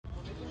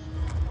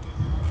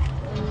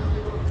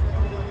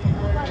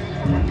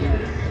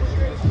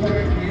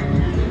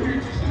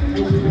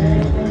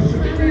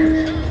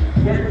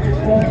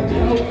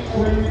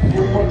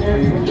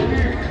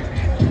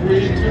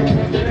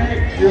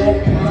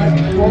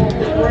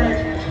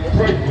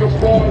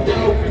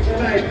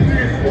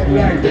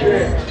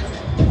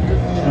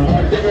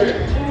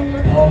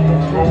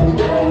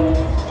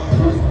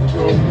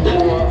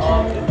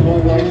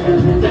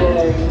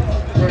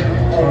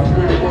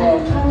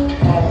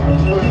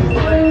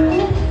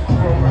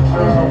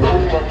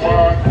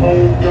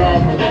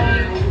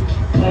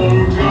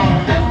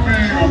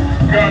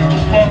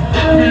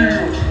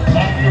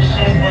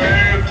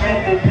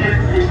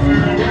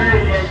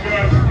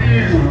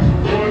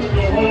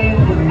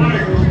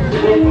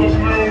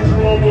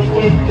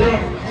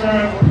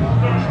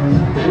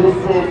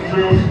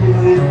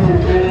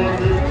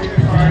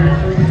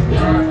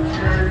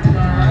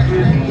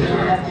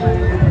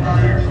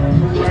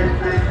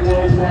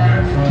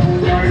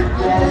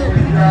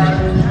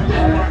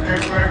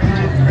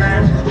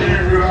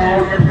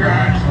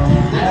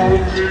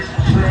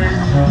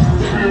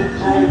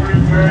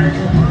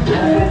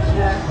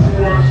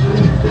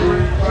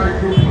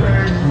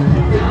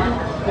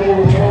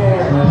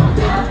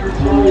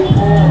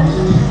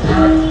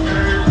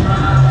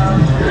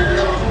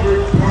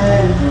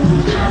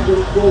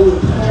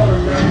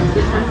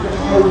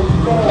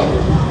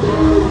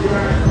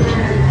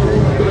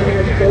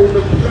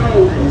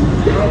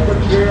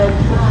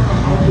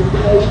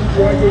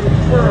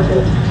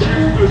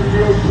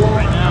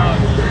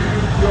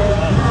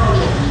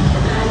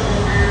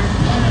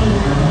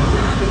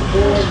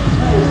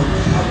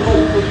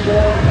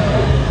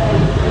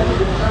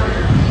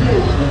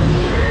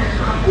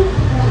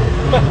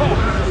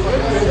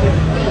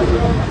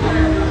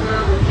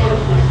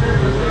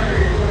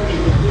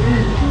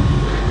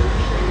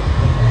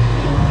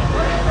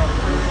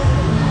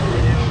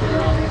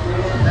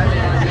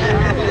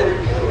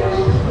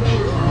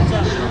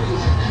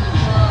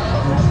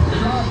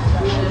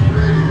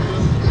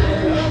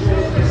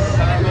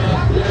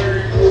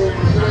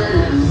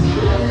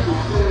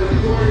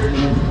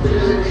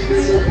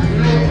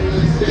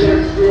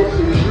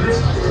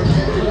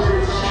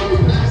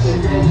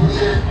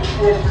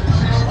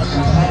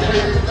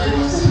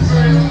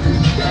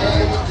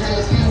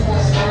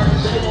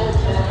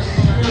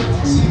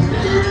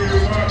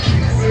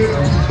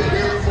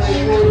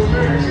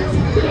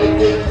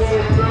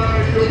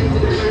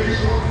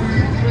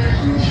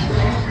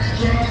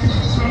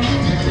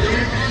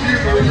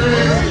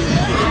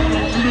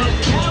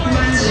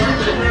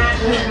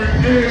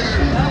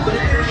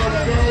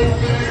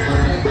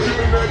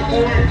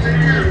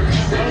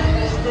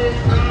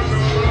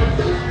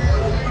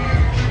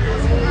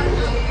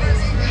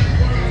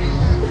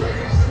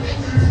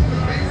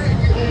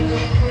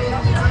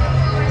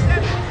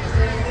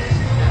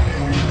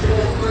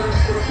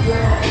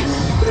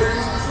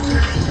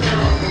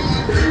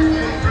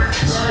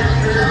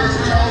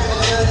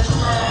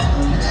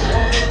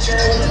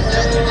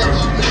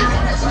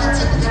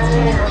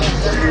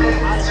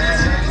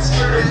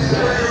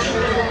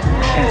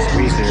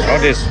I'll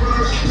just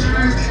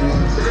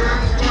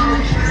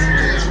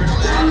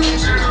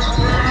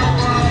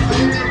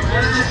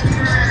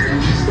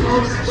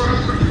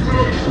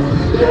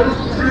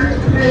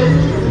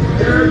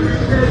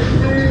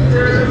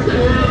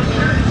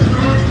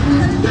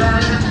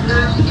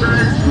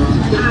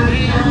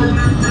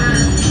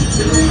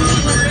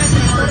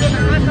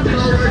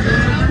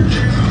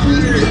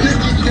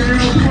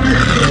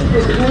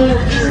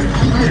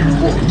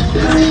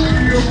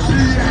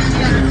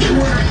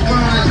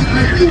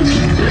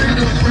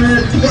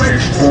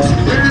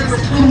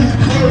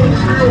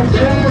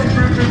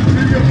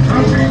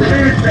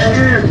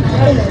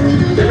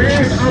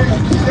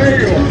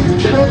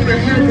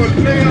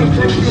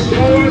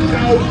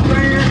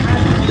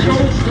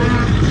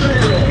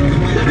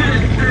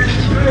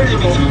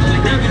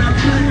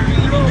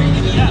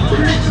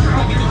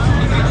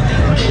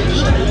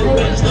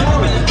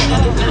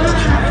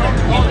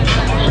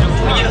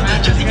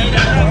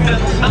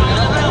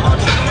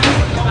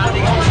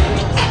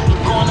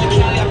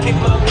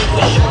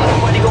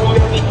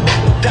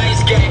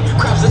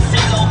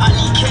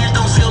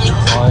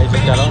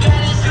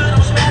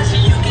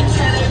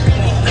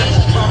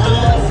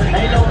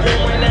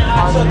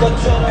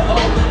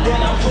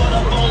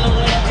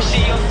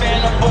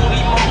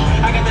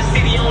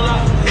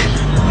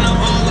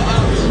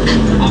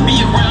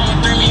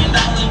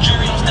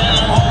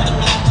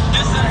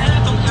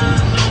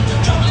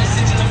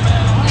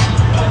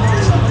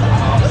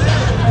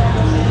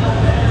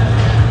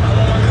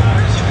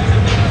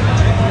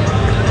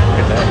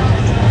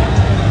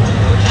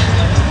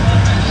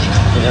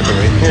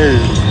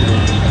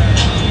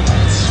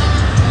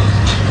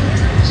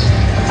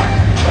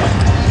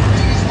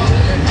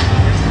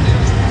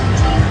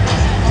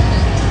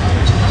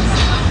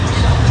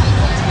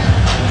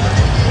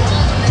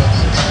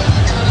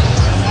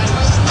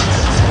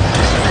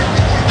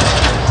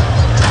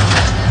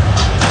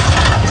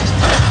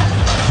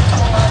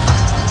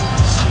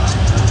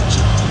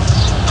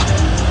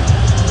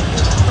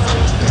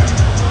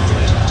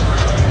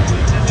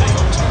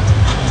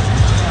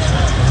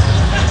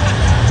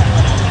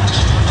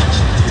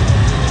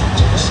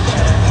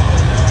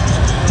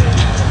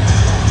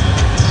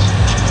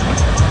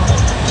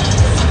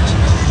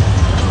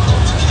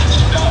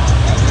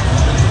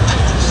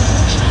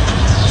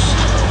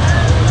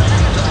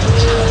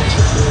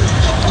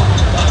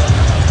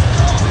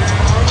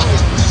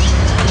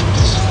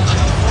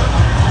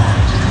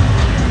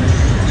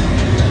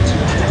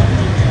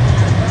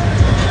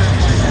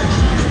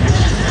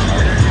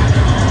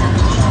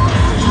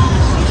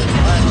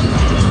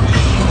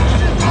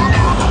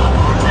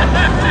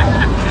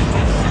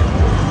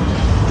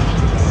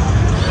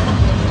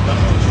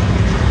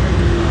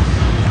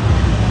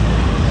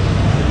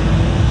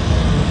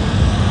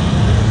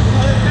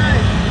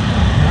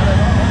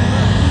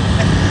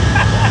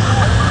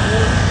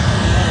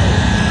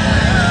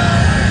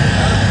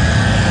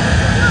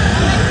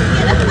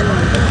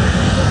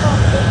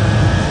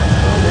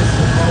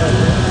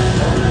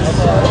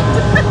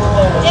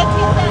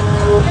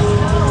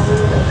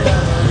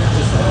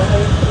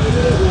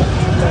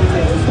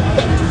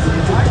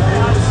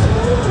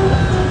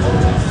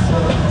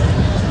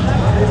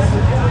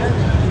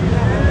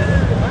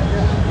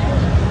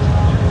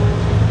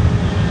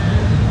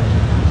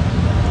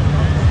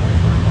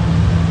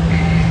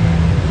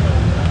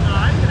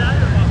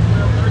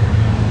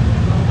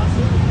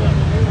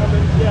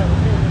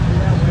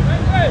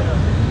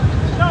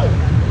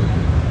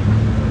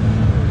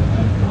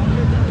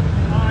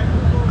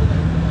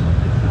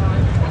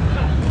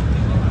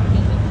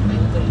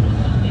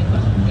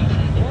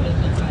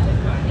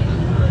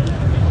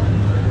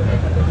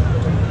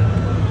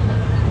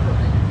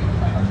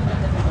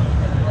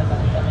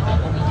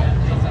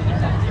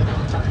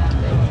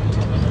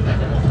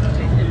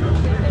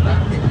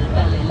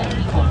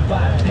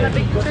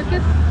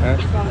Hein?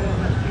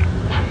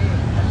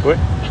 Oui.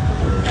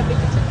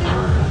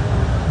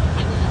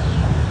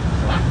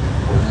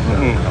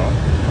 Non.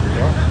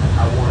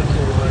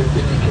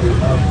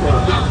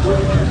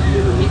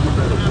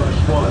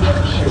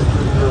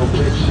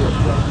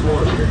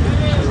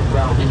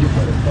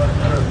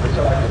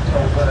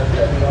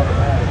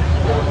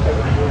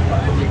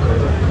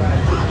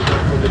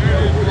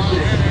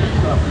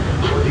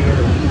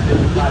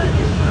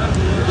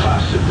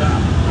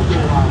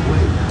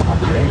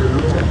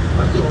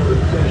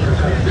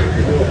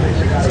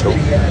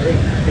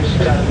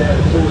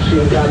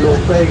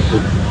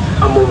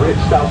 I'm a rich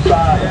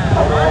outside,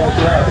 on the whole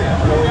blood.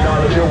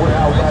 $1 bill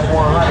without like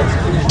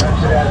 100. Back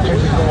to that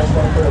bitch, going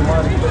fuck for the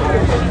money.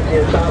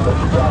 In time,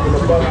 dropping the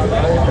buck out the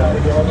whole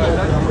body.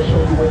 I'ma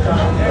show you what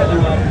time.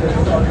 Everybody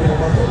just talking with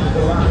my focus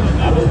a lot.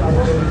 I don't know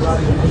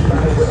everybody who's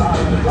starting with us.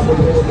 I'm a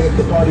little bit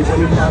the party when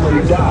he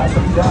finally died.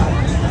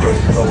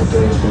 First of all,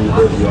 things we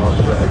really all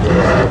spread.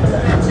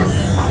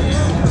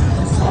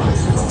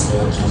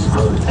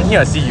 I knew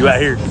I see you out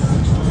here.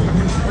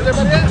 Where's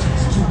everybody at?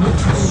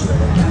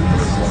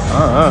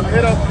 I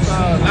hit up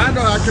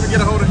Lando. I couldn't get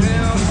a hold of him.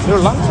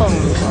 Dude,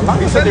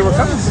 Lando said they were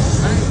coming.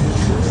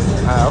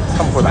 I'll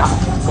come for that.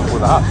 Come for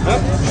that.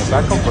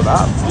 I come for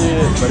that.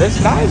 Yeah, but it's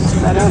nice. It's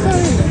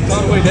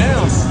all the way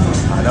down.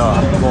 I know.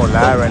 I'm going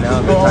live right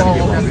now. They're trying to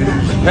get more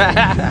views.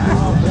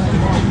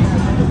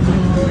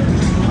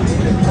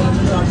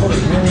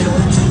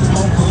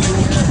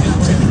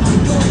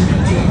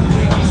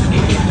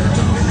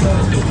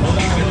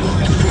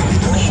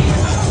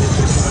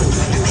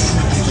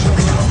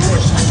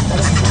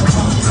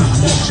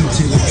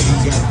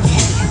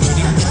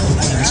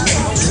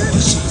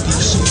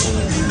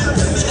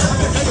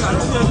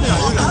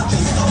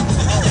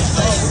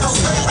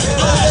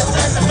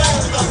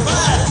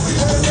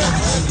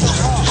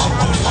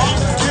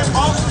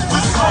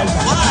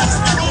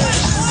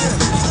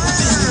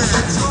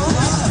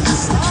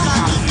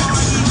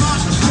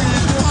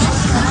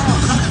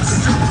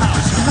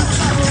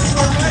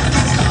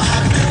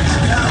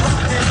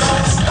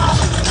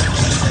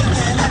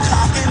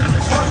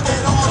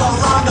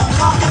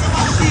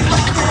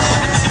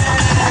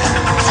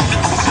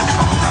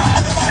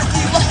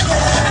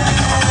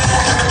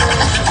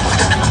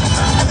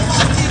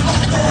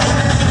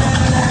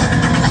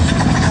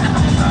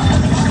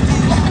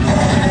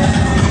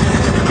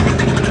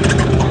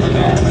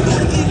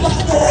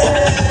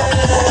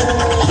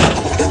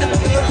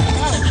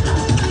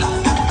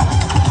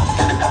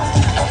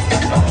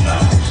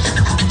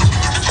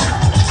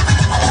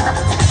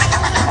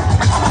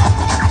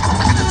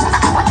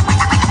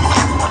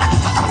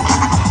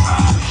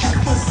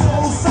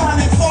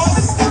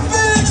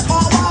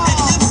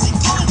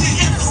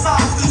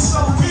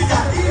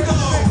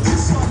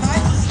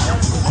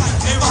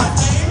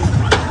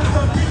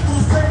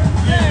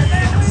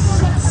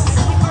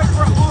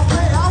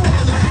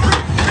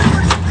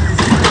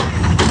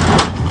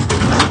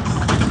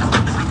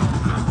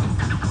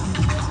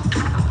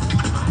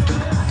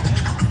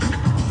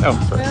 Oh,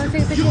 sorry. I'll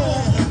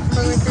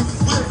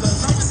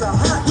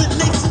take a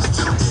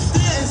picture.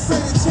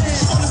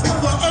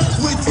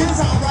 But with this.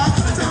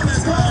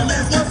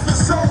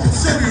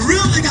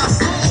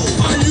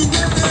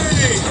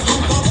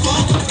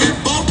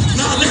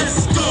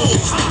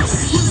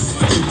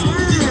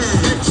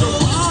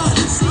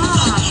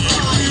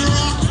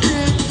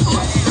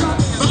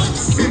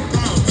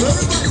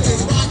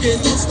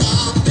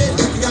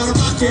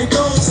 Can't go.